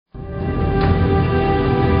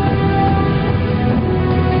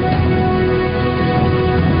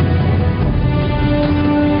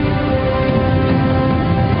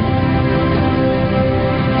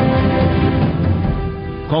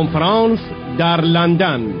کنفرانس در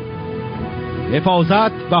لندن.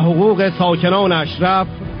 حفاظت و حقوق ساکنان اشرف،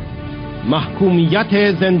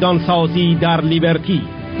 محکومیت زندانسازی در لیبرتی.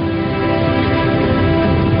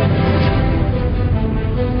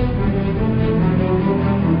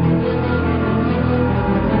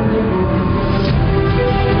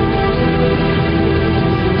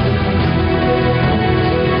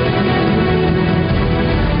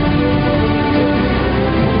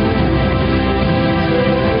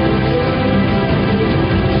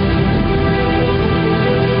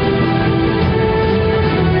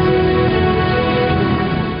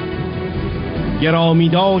 گرامی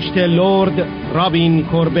داشت لرد رابین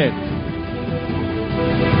کوربت.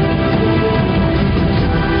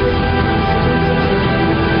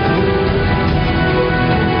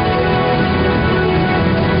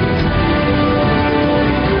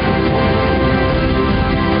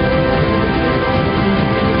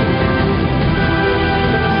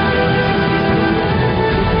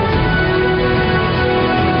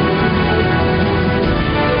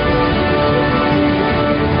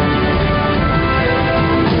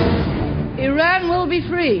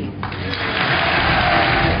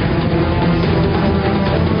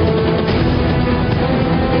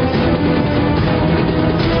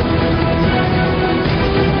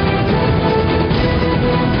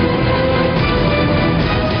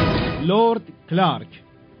 Lord Clarke.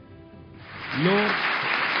 Lord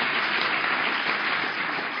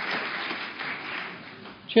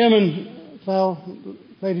Chairman, Val,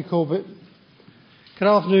 Lady Corbett, good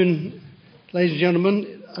afternoon, ladies and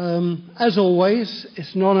gentlemen. As always,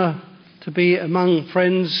 it's an honour to be among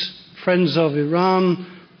friends of Iran's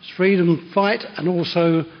freedom fight and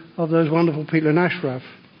also of those wonderful people in Ashraf.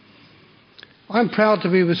 I'm proud to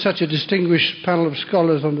be with such a distinguished panel of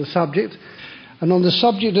scholars on the subject, and on the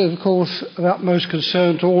subject, of course, of utmost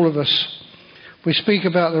concern to all of us. We speak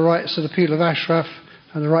about the rights of the people of Ashraf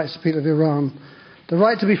and the rights of the people of Iran. The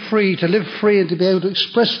right to be free, to live free and to be able to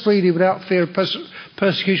express freely without fear of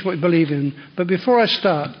persecution what we believe in. But before I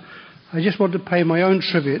start, I just want to pay my own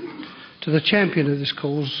tribute to the champion of this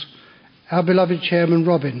cause, our beloved Chairman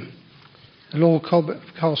Robin, the Lord Corbett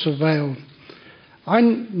of Castle Vale. I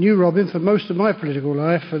knew Robin for most of my political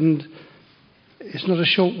life, and it's not a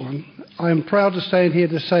short one. I am proud to stand here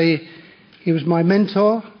to say he was my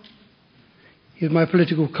mentor, he was my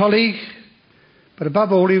political colleague, but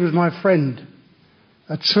above all, he was my friend,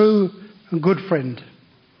 a true and good friend.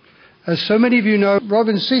 As so many of you know,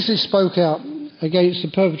 Robin ceaselessly spoke out against the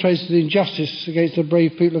perpetrators of injustice against the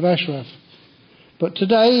brave people of Ashraf. But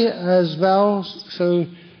today, as Val so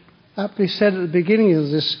aptly said at the beginning of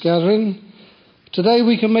this gathering, today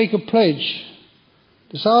we can make a pledge.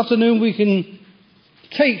 This afternoon we can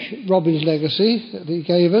take Robin's legacy that he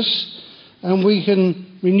gave us, and we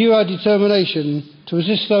can renew our determination to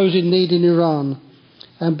assist those in need in Iran,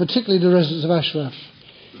 and particularly the residents of Ashraf.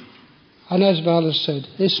 And as Val has said,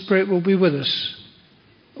 his spirit will be with us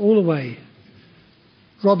all the way.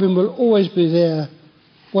 Robin will always be there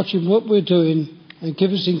watching what we're doing and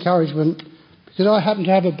give us encouragement, because I happen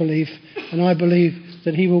to have a belief, and I believe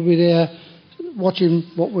that he will be there watching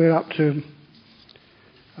what we're up to.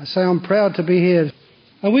 I say I'm proud to be here.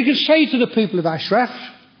 And we can say to the people of Ashraf,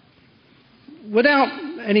 without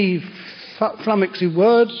any flummoxy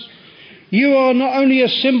words, you are not only a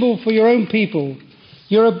symbol for your own people,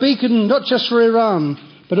 you're a beacon not just for Iran,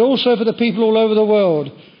 but also for the people all over the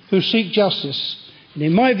world who seek justice. And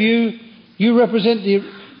in my view, you represent the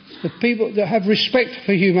people that have respect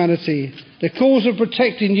for humanity. The cause of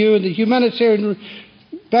protecting you and the humanitarian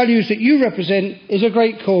values that you represent is a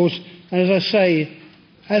great cause. And as I say,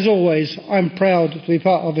 as always, I'm proud to be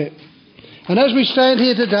part of it. And as we stand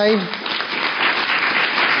here today,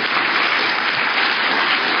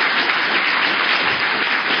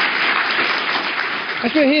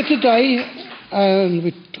 and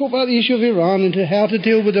we talk about the issue of Iran and how to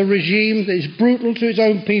deal with a regime that is brutal to its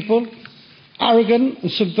own people, arrogant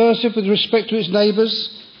and subversive with respect to its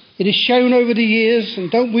neighbours. It is shown over the years, and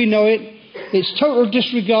don't we know it, its total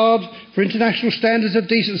disregard for international standards of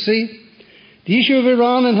decency. The issue of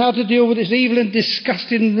Iran and how to deal with its evil and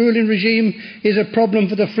disgusting ruling regime is a problem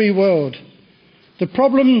for the free world. The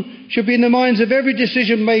problem should be in the minds of every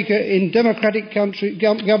decision maker in democratic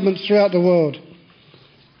governments throughout the world.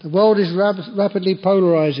 The world is rapidly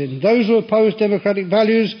polarising. Those who oppose democratic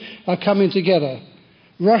values are coming together.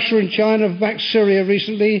 Russia and China have backed Syria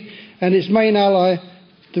recently and its main ally,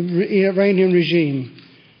 the Iranian regime.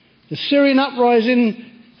 The Syrian uprising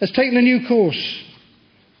has taken a new course.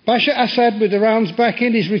 Bashar Assad, with Iran's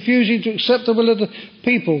backing, is refusing to accept the will of the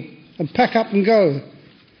people and pack up and go.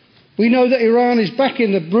 We know that Iran is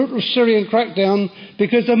backing the brutal Syrian crackdown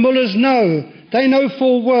because the mullahs know, they know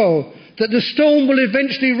full well, that the storm will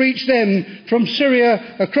eventually reach them from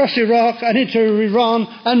Syria across Iraq and into Iran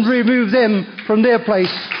and remove them from their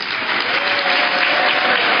place.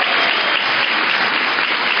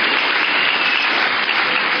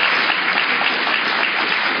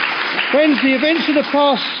 Friends, the events of the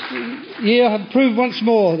past year have proved once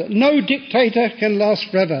more that no dictator can last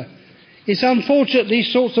forever. It's unfortunate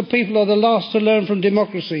these sorts of people are the last to learn from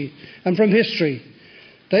democracy and from history.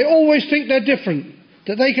 They always think they're different,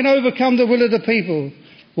 that they can overcome the will of the people.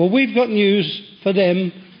 Well, we've got news for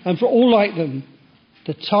them and for all like them.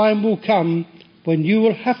 The time will come when you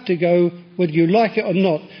will have to go, whether you like it or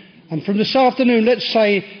not. And from this afternoon, let's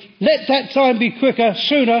say, let that time be quicker,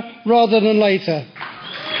 sooner rather than later.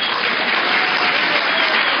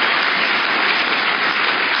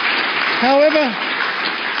 However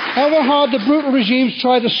hard the brutal regimes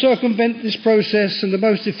try to circumvent this process, and the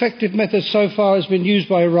most effective method so far has been used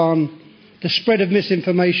by Iran, the spread of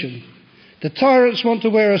misinformation. The tyrants want to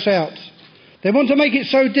wear us out. They want to make it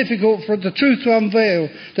so difficult for the truth to unveil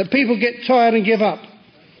that people get tired and give up.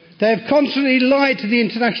 They have constantly lied to the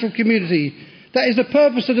international community. That is the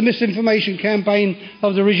purpose of the misinformation campaign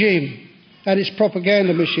of the regime and its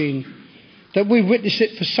propaganda machine. That we've witnessed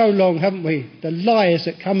it for so long, haven't we? The lies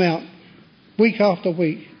that come out week after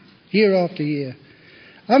week, year after year.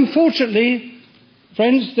 Unfortunately,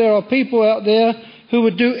 friends, there are people out there who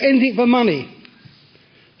would do anything for money.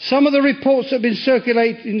 Some of the reports that have been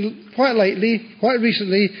circulating quite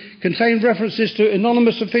recently, contain references to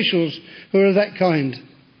anonymous officials who are of that kind.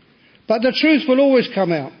 But the truth will always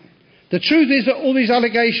come out. The truth is that all these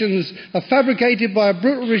allegations are fabricated by a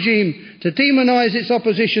brutal regime to demonise its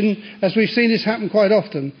opposition, as we've seen this happen quite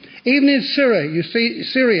often. Even in Syria,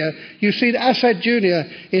 you see that Assad Jr.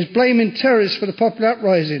 is blaming terrorists for the popular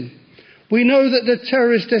uprising. We know that the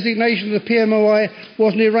terrorist designation of the PMOI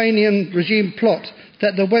was an Iranian regime plot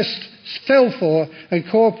that the West fell for and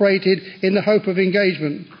cooperated in the hope of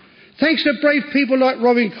engagement. Thanks to brave people like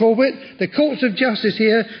Robin Corbett, the courts of justice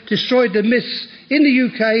here destroyed the myths in the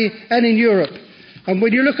UK and in Europe. And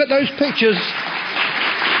when you look at those pictures,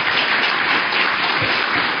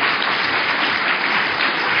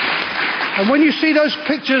 and when you see those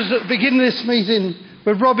pictures at the beginning of this meeting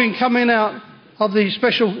with Robin coming out of the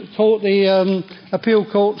special court, the appeal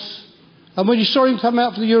courts, and when you saw him come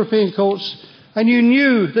out from the European courts, and you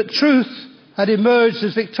knew that truth had emerged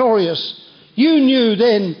as victorious, you knew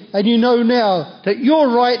then, and you know now, that you're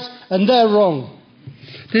right and they're wrong.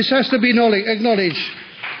 This has to be acknowledged.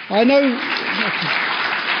 I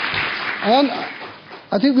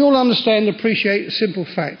think we all understand and appreciate the simple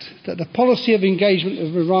fact that the policy of engagement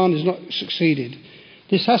of Iran has not succeeded.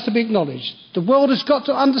 This has to be acknowledged. The world has got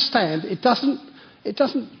to understand it doesn't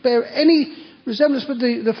bear any resemblance with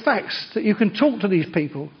the facts that you can talk to these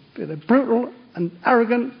people. They're brutal and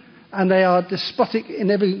arrogant, and they are despotic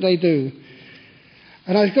in everything they do.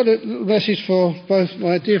 And I've got a message for both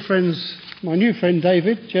my dear friends, my new friend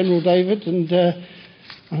David, General David, and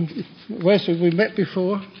Wes, who we met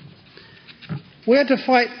before. We had to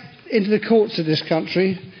fight into the courts of this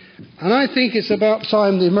country, and I think it's about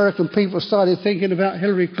time the American people started thinking about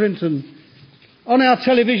Hillary Clinton. On our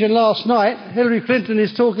television last night, Hillary Clinton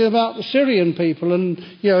is talking about the Syrian people, and,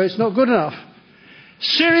 it's not good enough.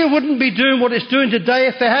 Syria wouldn't be doing what it's doing today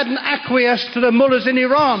if they hadn't acquiesced to the mullahs in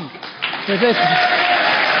Iran.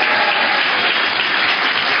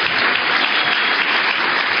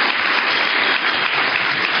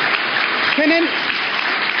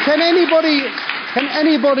 Can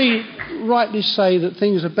anybody rightly say that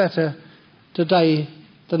things are better today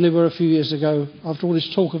than they were a few years ago after all this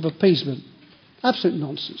talk of appeasement? Absolute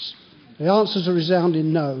nonsense. The answer's a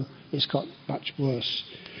resounding no. It's got much worse.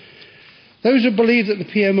 Those who believe that the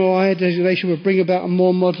PMOI designation would bring about a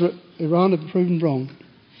more moderate Iran have proven wrong.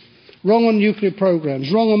 Wrong on nuclear programs,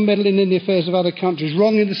 wrong on meddling in the affairs of other countries,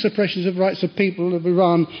 wrong in the suppressions of rights of people of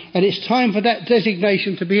Iran, and it's time for that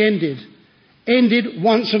designation to be ended. Ended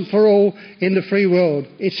once and for all in the free world.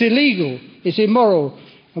 It's illegal, it's immoral,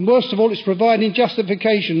 and worst of all, it's providing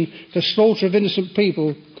justification for slaughter of innocent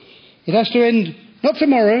people. It has to end, not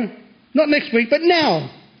tomorrow, not next week, but now.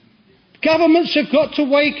 Governments have got to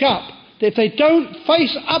wake up. If they don't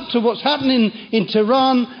face up to what's happening in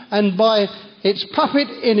Tehran and by its puppet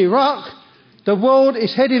in Iraq, the world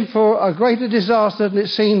is heading for a greater disaster than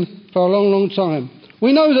it's seen for a long, long time.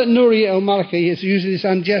 We know that Nouri al-Maliki is using this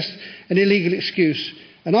unjust and illegal excuse.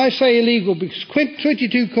 And I say illegal because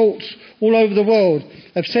 22 courts all over the world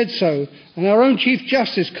have said so. And our own Chief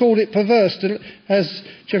Justice called it perverse, as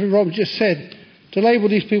Jeffrey Robbins just said, to label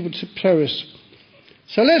these people terrorists.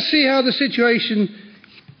 So let's see how the situation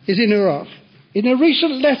is in Iraq. In a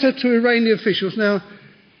recent letter to Iranian officials, now,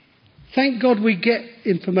 thank God we get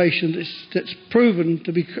information that's proven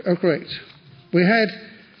to be correct. We had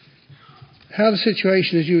how the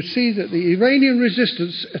situation is. You would see that the Iranian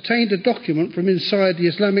resistance attained a document from inside the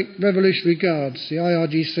Islamic Revolutionary Guards, the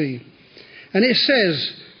IRGC. And it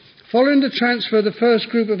says, following the transfer of the first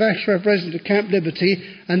group of Ashraf residents to Camp Liberty,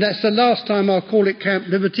 and that's the last time I'll call it Camp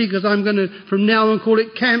Liberty, because I'm going to, from now on, call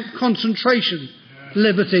it Camp Concentration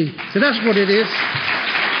Liberty. So that's what it is.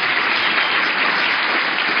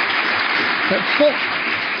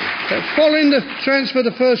 That following the transfer of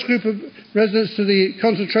the first group of residents to the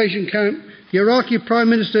concentration camp, the Iraqi Prime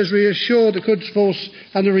Minister has reassured the Quds Force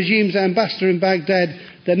and the regime's ambassador in Baghdad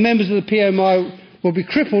that members of the PMI will be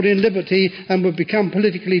crippled in liberty and will become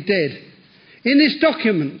politically dead. In this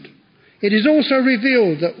document, it is also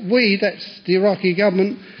revealed that we, that's the Iraqi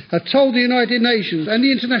government, have told the United Nations and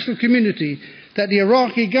the international community that the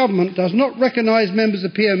Iraqi government does not recognise members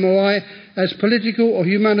of PMOI as political or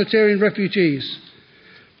humanitarian refugees.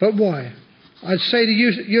 But why? I'd say the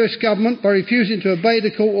US government, by refusing to obey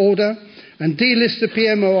the court order and delist the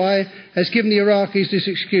PMOI, has given the Iraqis this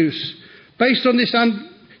excuse. Based on this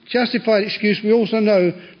unjustified excuse, we also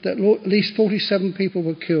know that at least 47 people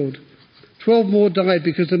were killed. 12 more died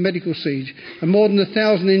because of the medical siege, and more than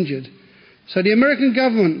 1,000 injured. So the American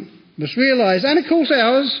government must realise, and of course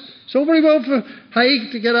ours, it's all very well for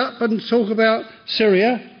Haig to get up and talk about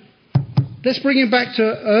Syria. Let's bring him back to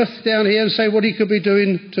earth down here and say what he could be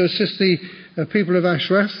doing to assist the people of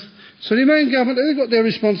Ashraf. So the American government, they've got their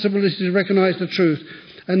responsibility to recognise the truth.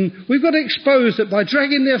 And we've got to expose that by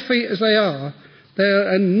dragging their feet as they are,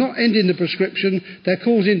 and not ending the prescription, they're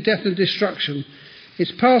causing death and destruction.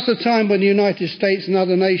 It's past the time when the United States and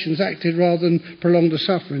other nations acted rather than prolong the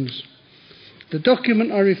sufferings. The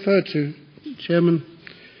document I referred to, Chairman,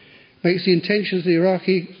 makes the intentions of the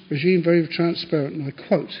Iraqi regime very transparent, and I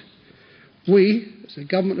quote, "We, as the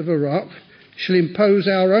government of Iraq, shall impose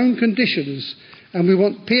our own conditions, and we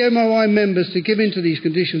want PMOI members to give in to these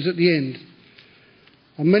conditions at the end."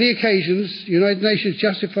 On many occasions, the United Nations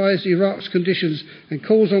justifies Iraq's conditions and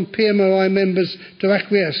calls on PMOI members to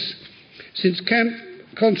acquiesce, since Camp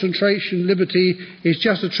Concentration Liberty is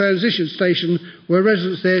just a transition station where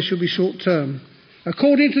residence there should be short-term.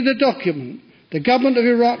 According to the document, the government of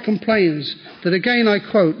Iraq complains that, again I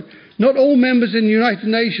quote, "Not all members in the United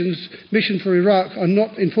Nations mission for Iraq are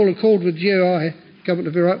not in full accord with GOI," government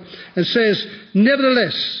of Iraq, and says,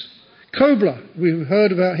 "Nevertheless, Kobler," we've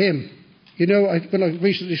heard about him. You know, when I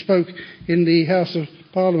recently spoke in the House of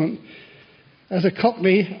Parliament, as a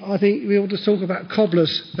Cockney, I think we ought to talk about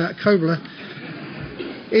cobblers, about Kobler.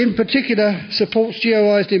 In particular, supports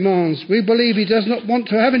GOI's demands. We believe he does not want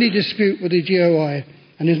to have any dispute with the GOI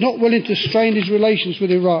and is not willing to strain his relations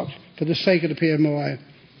with Iraq for the sake of the PMOI.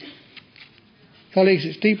 Colleagues,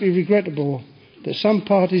 it's deeply regrettable that some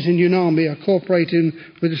parties in UNAMI are cooperating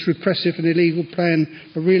with this repressive and illegal plan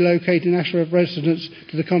of relocating Ashraf residents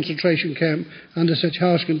to the concentration camp under such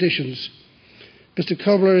harsh conditions. Mr.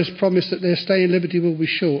 Kobler has promised that their stay in liberty will be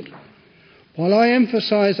short. While I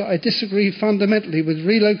emphasise that I disagree fundamentally with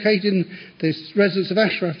relocating the residents of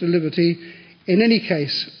Ashraf to liberty, in any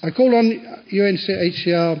case, I call on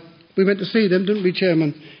UNHCR, we went to see them, didn't we,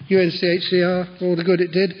 Chairman? UNHCR, for all the good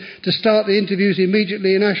it did, to start the interviews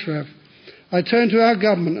immediately in Ashraf. I turn to our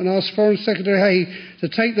government and ask Foreign Secretary Hay to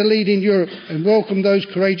take the lead in Europe and welcome those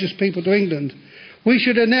courageous people to England. We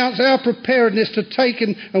should announce our preparedness to take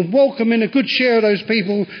and welcome in a good share of those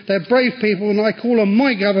people. They're brave people, and I call on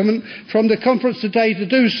my government from the conference today to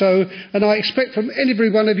do so, and I expect from every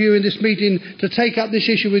one of you in this meeting to take up this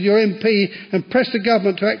issue with your MP and press the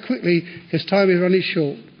government to act quickly, because time is running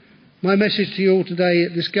short. My message to you all today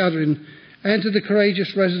at this gathering, and to the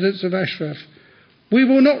courageous residents of Ashraf: we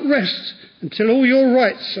will not rest until all your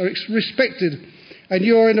rights are respected and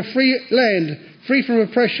you are in a free land, free from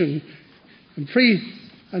oppression, and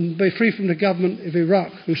be free from the government of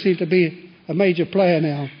Iraq, who seem to be a major player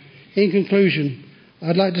now. In conclusion,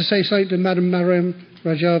 I'd like to say something to Madam Mariam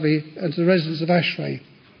Rajavi and to the residents of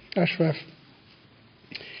Ashraf.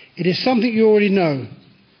 It is something you already know.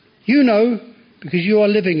 You know because you are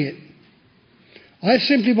living it. I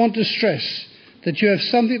simply want to stress that you have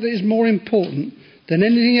something that is more important than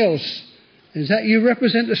anything else, is that you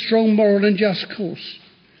represent a strong moral and just cause.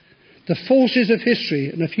 The forces of history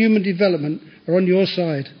and of human development are on your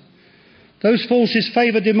side. Those forces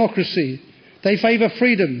favour democracy. They favour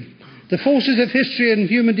freedom. The forces of history and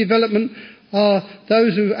human development are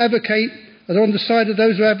those who are on the side of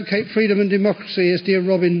those who advocate freedom and democracy, as dear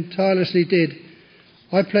Robin tirelessly did.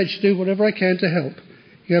 I pledge to do whatever I can to help.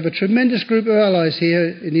 You have a tremendous group of allies here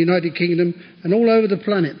in the United Kingdom and all over the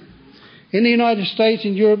planet. In the United States,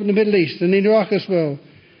 in Europe and the Middle East, and in Iraq as well.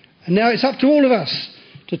 And now it's up to all of us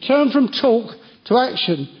to turn from talk to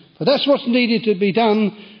action. But that's what's needed to be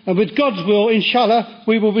done. And with God's will, inshallah,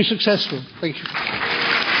 we will be successful. Thank you.